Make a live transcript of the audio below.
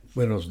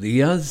Buenos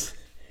días,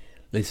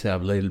 les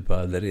habla el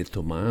Padre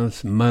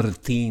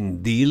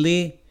Martín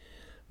Deely,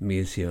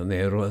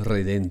 misionero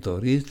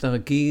redentorista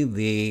aquí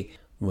de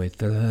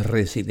nuestra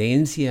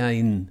residencia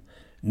en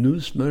New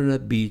Smyrna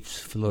Beach,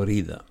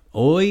 Florida.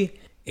 Hoy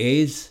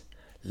es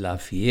la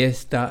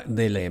fiesta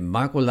de la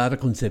Inmaculada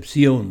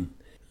Concepción,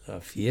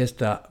 la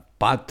fiesta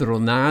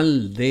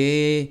patronal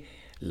de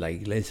la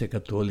Iglesia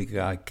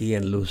Católica aquí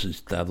en los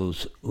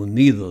Estados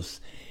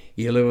Unidos.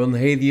 Y el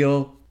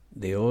Evangelio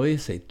de hoy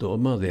se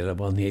toma del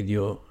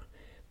Evangelio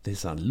de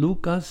San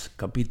Lucas,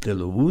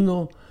 capítulo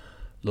 1,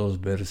 los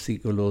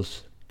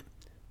versículos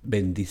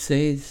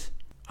 26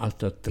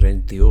 hasta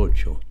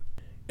 38.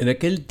 En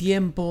aquel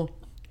tiempo,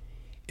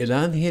 el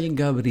ángel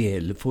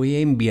Gabriel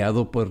fue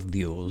enviado por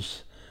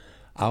Dios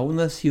a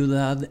una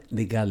ciudad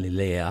de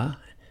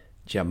Galilea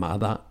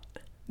llamada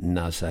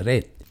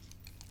Nazaret,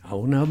 a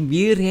una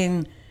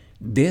virgen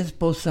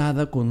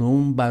desposada con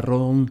un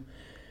varón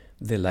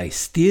de la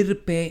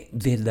estirpe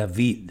de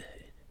David,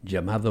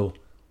 llamado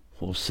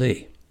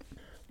José.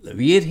 La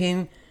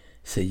virgen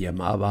se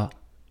llamaba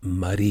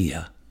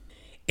María.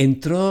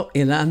 Entró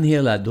el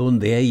ángel a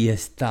donde ella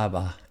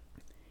estaba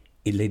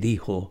y le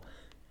dijo: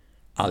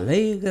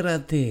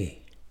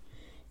 «Alégrate,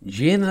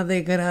 llena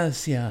de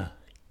gracia,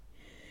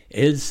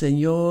 el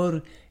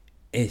Señor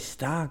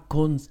está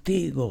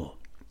contigo».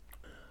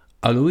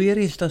 Al oír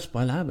estas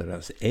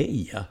palabras,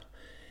 ella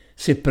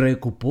se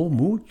preocupó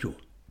mucho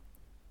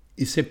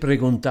y se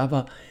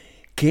preguntaba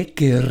qué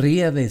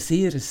querría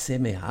decir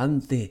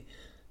semejante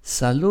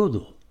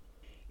saludo.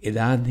 El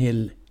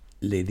ángel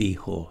le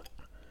dijo: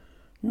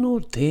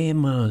 «No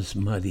temas,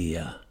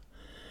 María,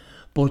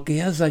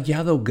 porque has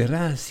hallado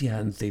gracia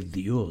ante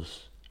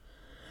Dios.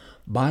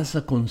 Vas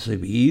a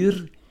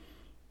concebir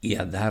y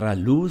a dar a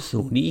luz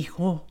un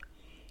hijo,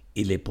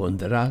 y le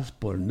pondrás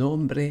por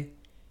nombre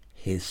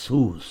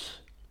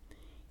Jesús.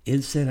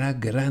 Él será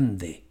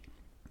grande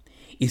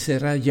y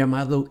será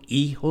llamado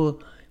Hijo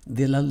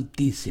del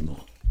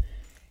Altísimo.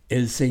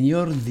 El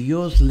Señor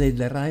Dios le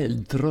dará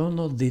el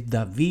trono de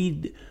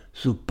David,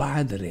 su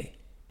padre,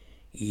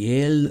 y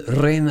él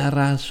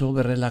reinará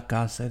sobre la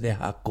casa de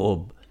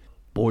Jacob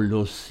por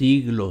los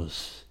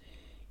siglos,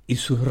 y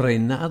su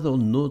reinado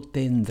no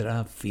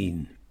tendrá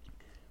fin».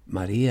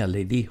 María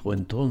le dijo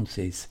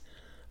entonces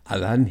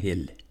al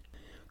ángel: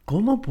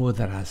 «¿Cómo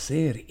podrá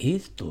ser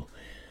esto,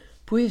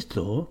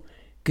 puesto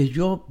que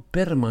yo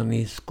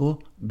permanezco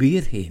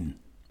virgen?»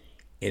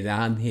 El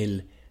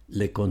ángel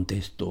le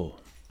contestó: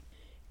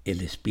 «El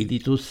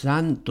Espíritu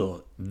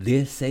Santo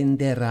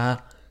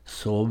descenderá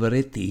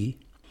sobre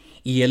ti,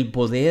 y el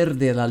poder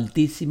del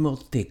Altísimo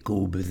te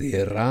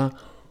cubrirá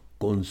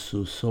con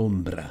su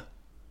sombra.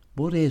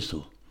 Por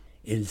eso,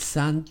 el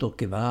santo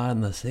que va a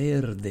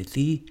nacer de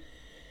ti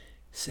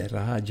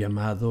será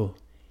llamado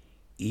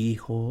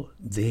Hijo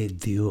de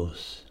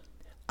Dios.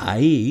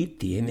 Ahí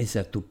tienes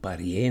a tu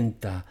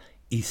parienta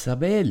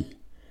Isabel,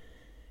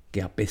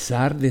 que a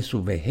pesar de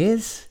su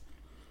vejez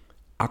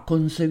ha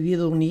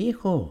concebido un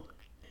hijo,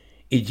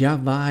 y ya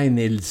va en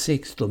el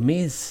 6º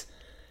mes,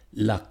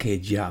 la que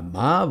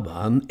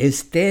llamaban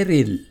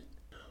estéril,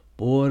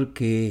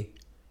 porque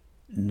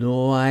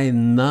no hay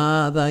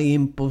nada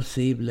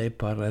imposible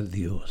para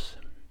Dios».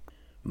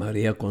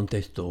 María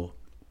contestó: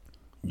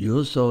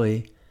 «Yo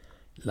soy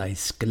la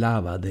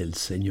esclava del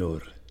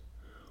Señor.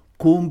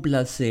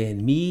 Cúmplase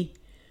en mí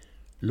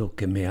lo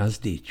que me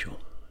has dicho».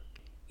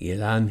 Y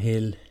el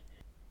ángel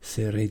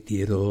se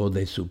retiró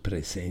de su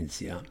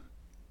presencia.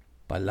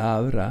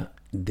 Palabra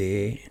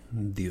de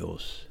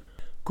Dios.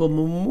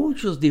 Como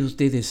muchos de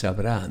ustedes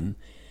sabrán,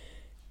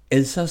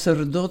 el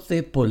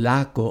sacerdote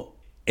polaco,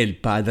 el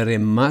Padre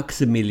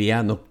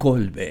Maximiliano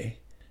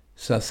Kolbe,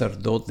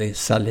 sacerdote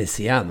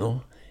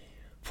salesiano,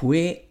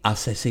 fue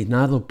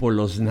asesinado por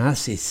los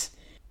nazis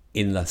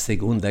en la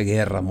Segunda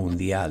Guerra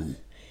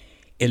Mundial.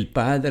 El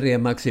Padre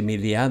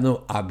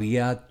Maximiliano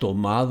había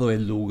tomado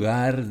el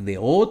lugar de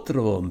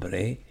otro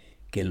hombre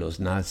que los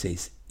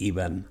nazis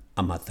iban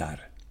a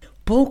matar.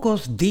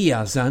 Pocos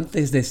días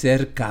antes de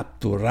ser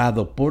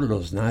capturado por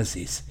los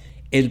nazis,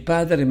 el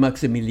Padre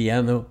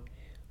Maximiliano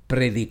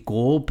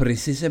predicó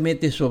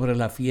precisamente sobre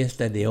la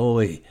fiesta de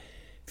hoy,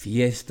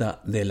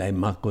 fiesta de la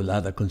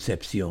Inmaculada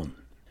Concepción.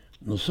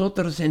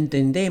 Nosotros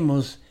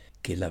entendemos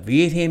que la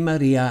Virgen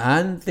María,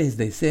 antes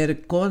de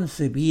ser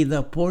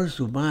concebida por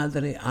su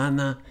madre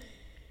Ana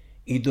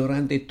y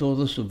durante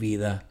toda su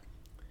vida,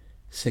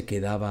 se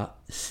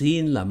quedaba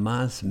sin la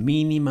más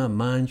mínima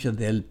mancha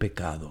del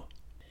pecado.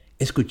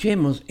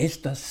 Escuchemos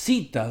estas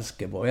citas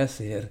que voy a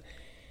hacer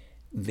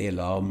de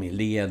la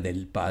homilía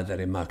del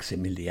Padre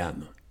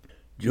Maximiliano.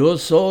 «Yo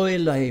soy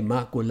la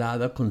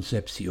Inmaculada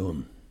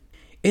Concepción».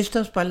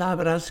 Estas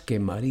palabras que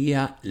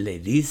María le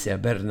dice a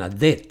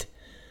Bernadette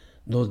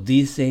nos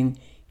dicen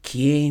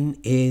quién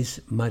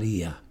es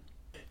María.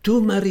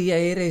 Tú, María,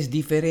 eres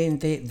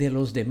diferente de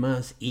los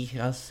demás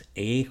hijas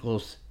e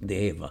hijos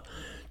de Eva.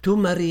 Tú,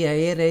 María,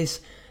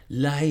 eres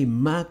la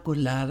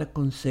Inmaculada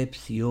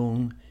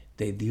Concepción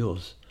de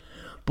Dios,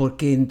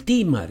 porque en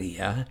ti,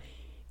 María,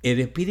 El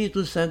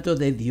Espíritu Santo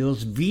de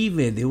Dios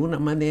vive de una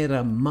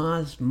manera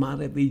más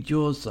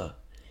maravillosa.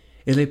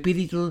 El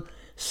Espíritu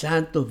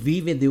Santo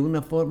vive de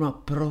una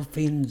forma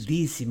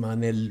profundísima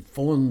en el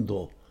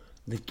fondo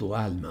de tu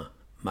alma,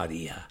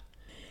 María.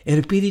 El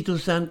Espíritu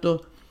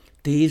Santo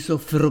te hizo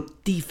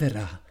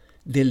fructífera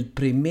del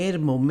primer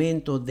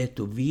momento de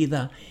tu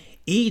vida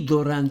y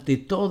durante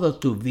toda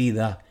tu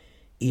vida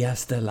y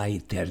hasta la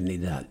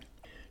eternidad.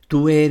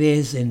 Tú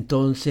eres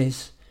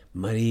entonces,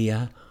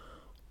 María,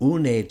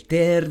 una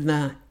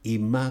eterna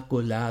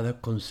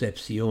Inmaculada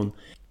Concepción,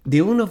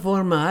 de una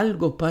forma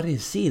algo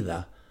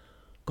parecida,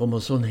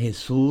 como son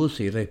Jesús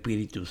y el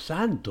Espíritu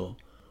Santo,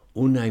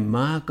 una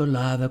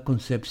Inmaculada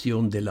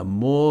Concepción del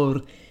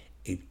amor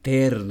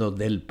eterno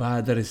del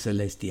Padre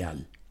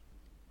Celestial.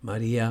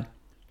 María,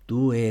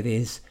 tú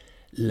eres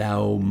la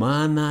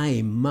humana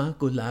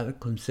Inmaculada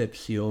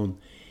Concepción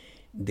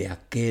de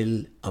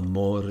aquel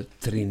amor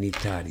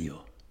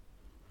trinitario.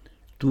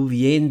 Tu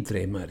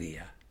vientre,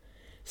 María,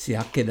 se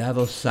ha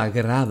quedado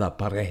sagrada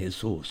para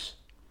Jesús,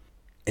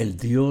 el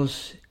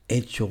Dios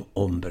hecho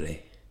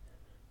hombre,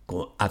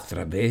 a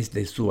través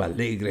de su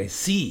alegre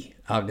sí,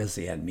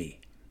 hágase en mí.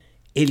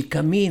 El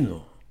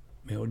camino,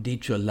 mejor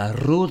dicho, la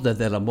ruta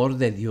del amor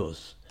de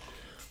Dios,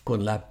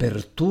 con la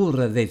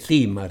apertura de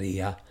ti,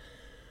 María,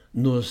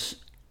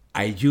 nos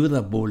ayuda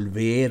a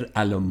volver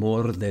al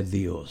amor de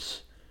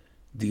Dios.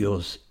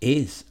 Dios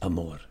es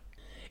amor.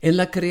 En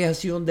la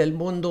creación del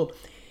mundo,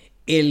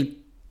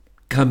 el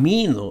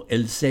camino,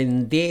 el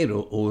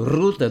sendero o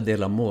ruta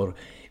del amor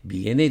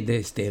viene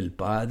desde el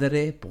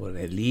Padre, por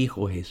el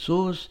Hijo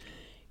Jesús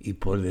y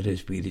por el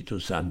Espíritu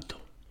Santo.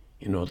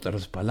 En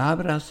otras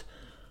palabras,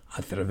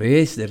 a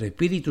través del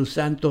Espíritu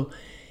Santo,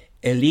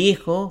 el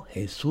Hijo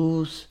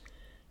Jesús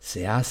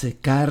se hace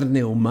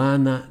carne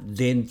humana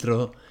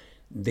dentro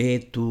de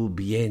tu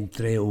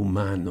vientre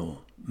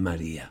humano,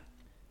 María.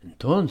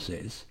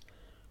 Entonces,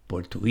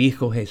 por tu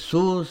Hijo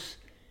Jesús,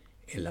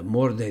 el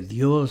amor de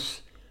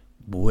Dios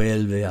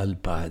vuelve al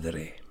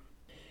Padre.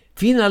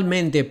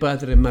 Finalmente,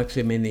 Padre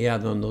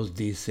Maximiliano nos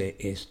dice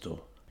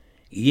esto.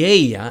 Y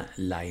ella,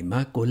 la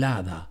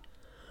Inmaculada,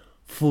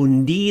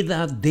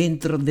 fundida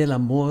dentro del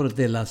amor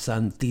de la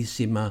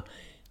Santísima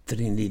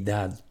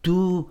Trinidad.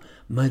 Tú,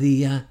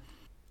 María,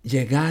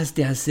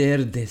 llegaste a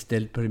ser desde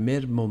el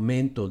primer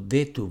momento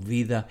de tu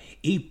vida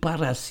y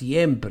para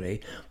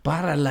siempre,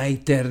 para la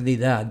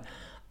eternidad,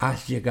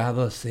 has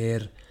llegado a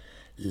ser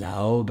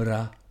la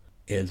obra,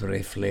 el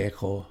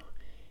reflejo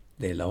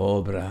de la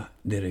obra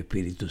del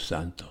Espíritu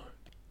Santo.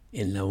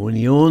 En la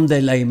unión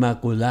de la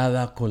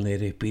Inmaculada con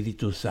el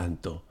Espíritu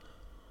Santo,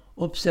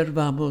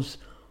 observamos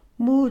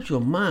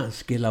mucho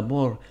más que el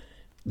amor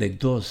de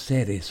dos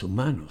seres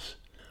humanos,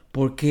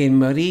 porque en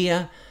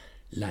María,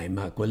 la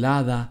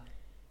Inmaculada,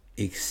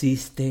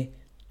 existe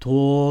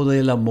todo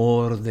el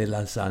amor de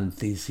la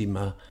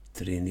Santísima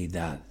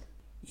Trinidad.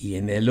 Y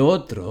en el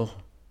otro,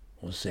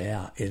 o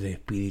sea, el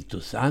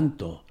Espíritu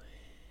Santo,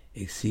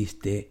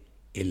 existe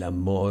el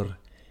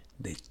amor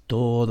de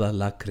toda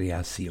la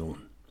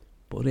creación.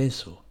 Por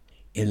eso,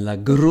 en la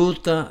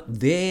gruta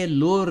de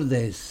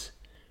Lourdes,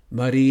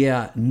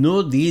 María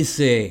no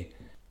dice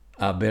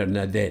a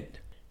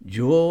Bernadette,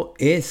 yo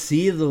he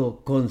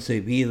sido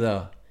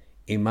concebida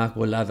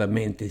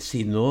inmaculadamente,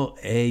 sino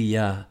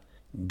ella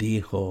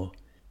dijo,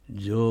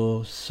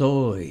 yo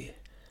soy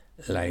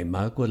la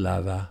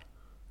Inmaculada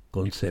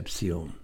Concepción.